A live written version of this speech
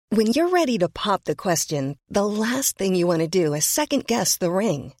When you're ready to pop the question, the last thing you want to do is second-guess the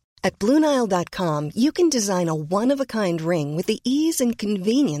ring. At BlueNile.com, you can design a one-of-a-kind ring with the ease and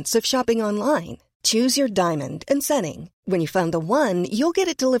convenience of shopping online. Choose your diamond and setting. When you find the one, you'll get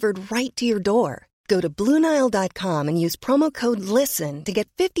it delivered right to your door. Go to BlueNile.com and use promo code LISTEN to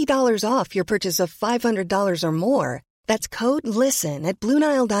get $50 off your purchase of $500 or more. That's code LISTEN at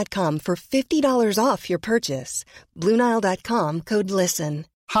BlueNile.com for $50 off your purchase. BlueNile.com, code LISTEN.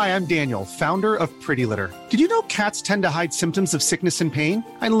 Hi, I'm Daniel, founder of Pretty Litter. Did you know cats tend to hide symptoms of sickness and pain?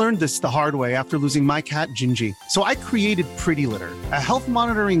 I learned this the hard way after losing my cat, Gingy. So I created Pretty Litter, a health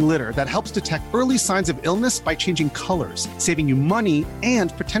monitoring litter that helps detect early signs of illness by changing colors, saving you money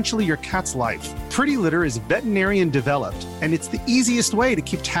and potentially your cat's life. Pretty Litter is veterinarian developed, and it's the easiest way to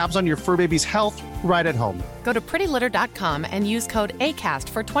keep tabs on your fur baby's health right at home. Go to prettylitter.com and use code ACAST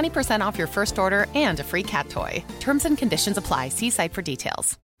for 20% off your first order and a free cat toy. Terms and conditions apply. See site for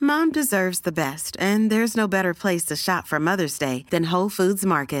details. Mom deserves the best, and there's no better place to shop for Mother's Day than Whole Foods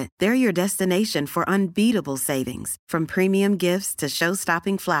Market. They're your destination for unbeatable savings, from premium gifts to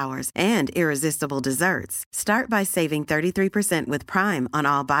show-stopping flowers and irresistible desserts. Start by saving 33% with Prime on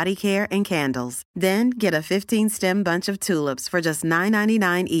all body care and candles. Then get a 15-stem bunch of tulips for just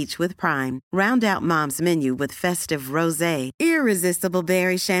 $9.99 each with Prime. Round out Mom's menu with festive rosé, irresistible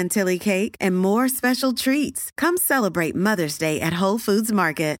berry chantilly cake, and more special treats. Come celebrate Mother's Day at Whole Foods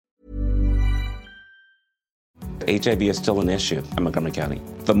Market. HIV is still an issue in Montgomery County.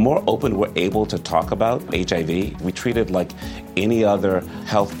 The more open we're able to talk about HIV, we treat it like any other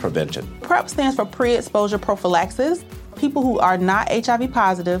health prevention. PrEP stands for pre-exposure prophylaxis. People who are not HIV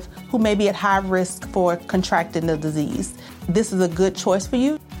positive, who may be at high risk for contracting the disease. This is a good choice for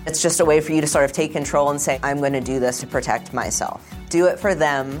you. It's just a way for you to sort of take control and say, I'm going to do this to protect myself. Do it for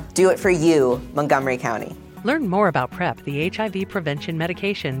them. Do it for you, Montgomery County. Learn more about PrEP, the HIV prevention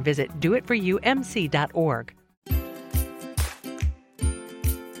medication. Visit doitforyoumc.org.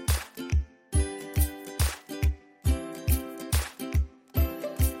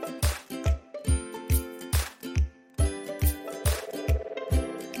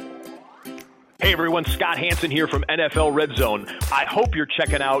 Hey everyone, Scott Hansen here from NFL Red Zone. I hope you're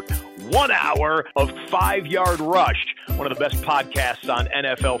checking out 1 hour of 5-Yard Rush, one of the best podcasts on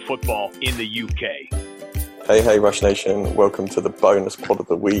NFL football in the UK. Hey Rush Nation, welcome to the bonus pod of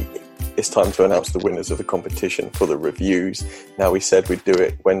the week. It's time to announce the winners of the competition for the reviews. Now, we said we'd do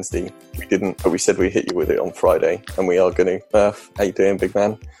it Wednesday. We didn't, but we said we'd hit you with it on Friday, and we are going to. Murph, how you doing, big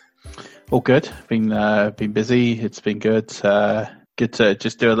man? All good. Been busy. It's been good. Good to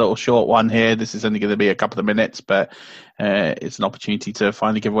just do a little short one here. This is only going to be a couple of minutes, but it's an opportunity to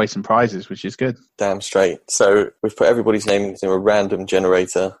finally give away some prizes, which is good. Damn straight. So we've put everybody's name into a random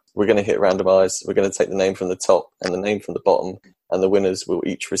generator. We're going to hit randomize. We're going to take the name from the top and the name from the bottom, and the winners will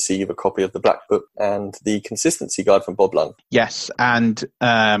each receive a copy of the Black Book and the Consistency Guide from Bob Lung. Yes, and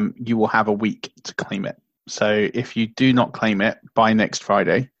you will have a week to claim it. So if you do not claim it by next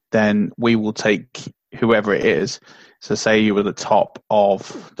Friday, then we will take whoever it is. So say you were the top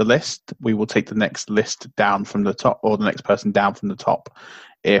of the list, we will take the next list down from the top, or the next person down from the top.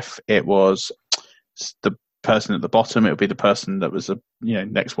 If it was the person at the bottom, it would be the person that was the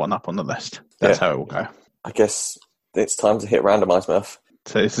next one up on the list. That's how it will go. I guess it's time to hit randomize, Murph.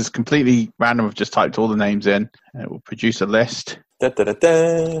 So this is completely random. I've just typed all the names in, and it will produce a list. And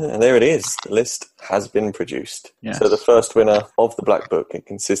there it is. The list has been produced. Yes. So the first winner of the Black Book and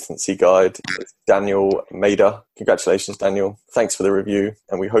Consistency Guide is Daniel Mader. Congratulations, Daniel. Thanks for the review,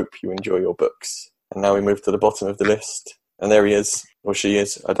 and we hope you enjoy your books. And now we move to the bottom of the list. And there he is, or she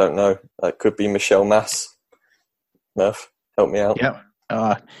is. I don't know. That could be Michelle Mass. Murph, help me out. Yeah.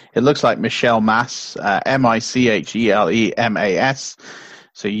 It looks like Michelle Mass, Michelemas.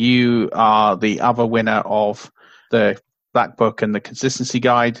 So you are the other winner of the Black Book and the Consistency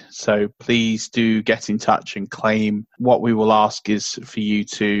Guide. So please do get in touch and claim. What we will ask is for you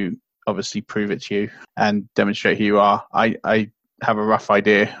to obviously prove it to you and demonstrate who you are. I have a rough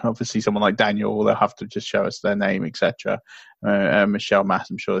idea. Obviously, someone like Daniel, they'll have to just show us their name, etc. Michelle Mass,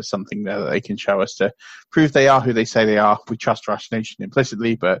 I'm sure there's something there that they can show us to prove they are who they say they are. We trust Rush Nation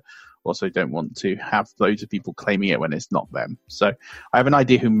implicitly, but also don't want to have loads of people claiming it when it's not them. So I have an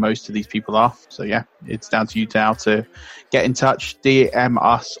idea who most of these people are. So yeah, it's down to you now to get in touch, DM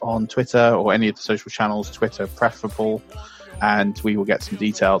us on Twitter or any of the social channels, Twitter preferable, and we will get some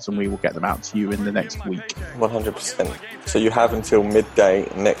details and we will get them out to you in the next week. 100%. So you have until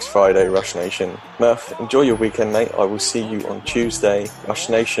midday next Friday, Rush Nation. Murph, enjoy your weekend, mate. I will see you on Tuesday. Rush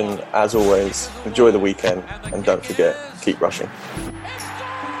Nation, as always, enjoy the weekend and don't forget, keep rushing.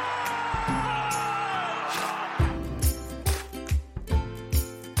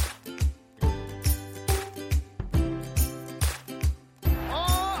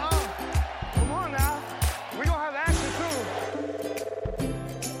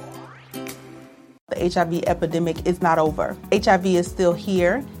 HIV epidemic is not over. HIV is still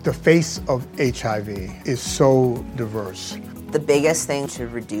here. The face of HIV is so diverse. The biggest thing to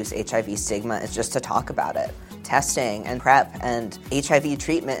reduce HIV stigma is just to talk about it. Testing and PrEP and HIV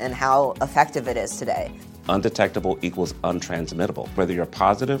treatment and how effective it is today. Undetectable equals untransmittable. Whether you're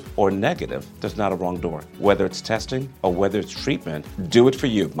positive or negative, there's not a wrong door. Whether it's testing or whether it's treatment, do it for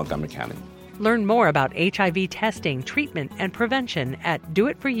you, Montgomery County. Learn more about HIV testing, treatment, and prevention at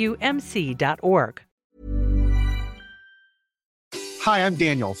doitforyoumc.org. Hi, I'm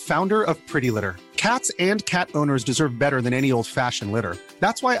Daniel, founder of Pretty Litter. Cats and cat owners deserve better than any old-fashioned litter.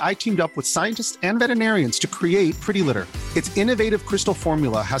 That's why I teamed up with scientists and veterinarians to create Pretty Litter. Its innovative crystal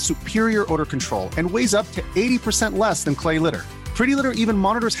formula has superior odor control and weighs up to 80% less than clay litter. Pretty Litter even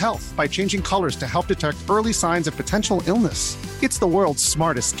monitors health by changing colors to help detect early signs of potential illness. It's the world's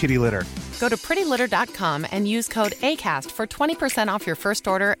smartest kitty litter. Go to prettylitter.com and use code ACAST for 20% off your first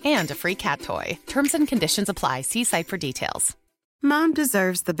order and a free cat toy. Terms and conditions apply. See site for details. Mom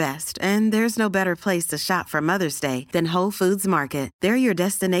deserves the best, and there's no better place to shop for Mother's Day than Whole Foods Market. They're your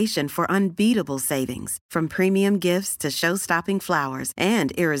destination for unbeatable savings, from premium gifts to show-stopping flowers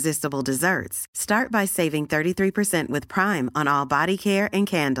and irresistible desserts. Start by saving 33% with Prime on all body care and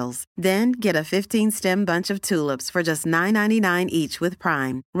candles. Then get a 15-stem bunch of tulips for just $9.99 each with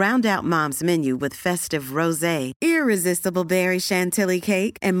Prime. Round out Mom's menu with festive rosé, irresistible berry chantilly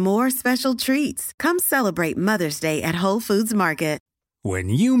cake, and more special treats. Come celebrate Mother's Day at Whole Foods Market. When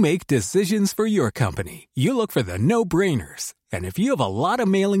you make decisions for your company, you look for the no-brainers. And if you have a lot of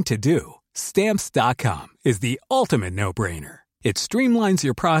mailing to do, Stamps.com is the ultimate no-brainer. It streamlines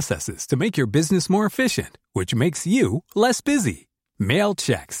your processes to make your business more efficient, which makes you less busy. Mail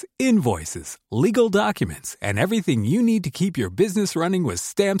checks, invoices, legal documents, and everything you need to keep your business running with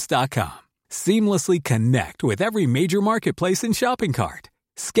Stamps.com. Seamlessly connect with every major marketplace and shopping cart.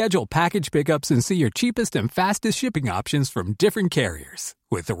 Schedule package pickups and see your cheapest and fastest shipping options from different carriers,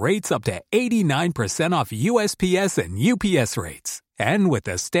 with rates up to 89% off USPS and UPS rates. And with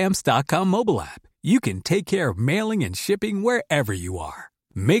the Stamps.com mobile app, you can take care of mailing and shipping wherever you are.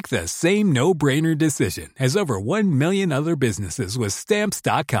 Make the same no-brainer decision as over 1 million other businesses with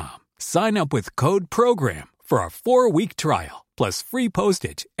Stamps.com. Sign up with code PROGRAM for a 4-week trial, plus free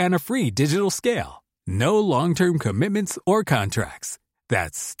postage and a free digital scale. No long-term commitments or contracts.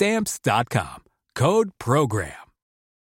 That's Stamps.com. Code PROGRAM.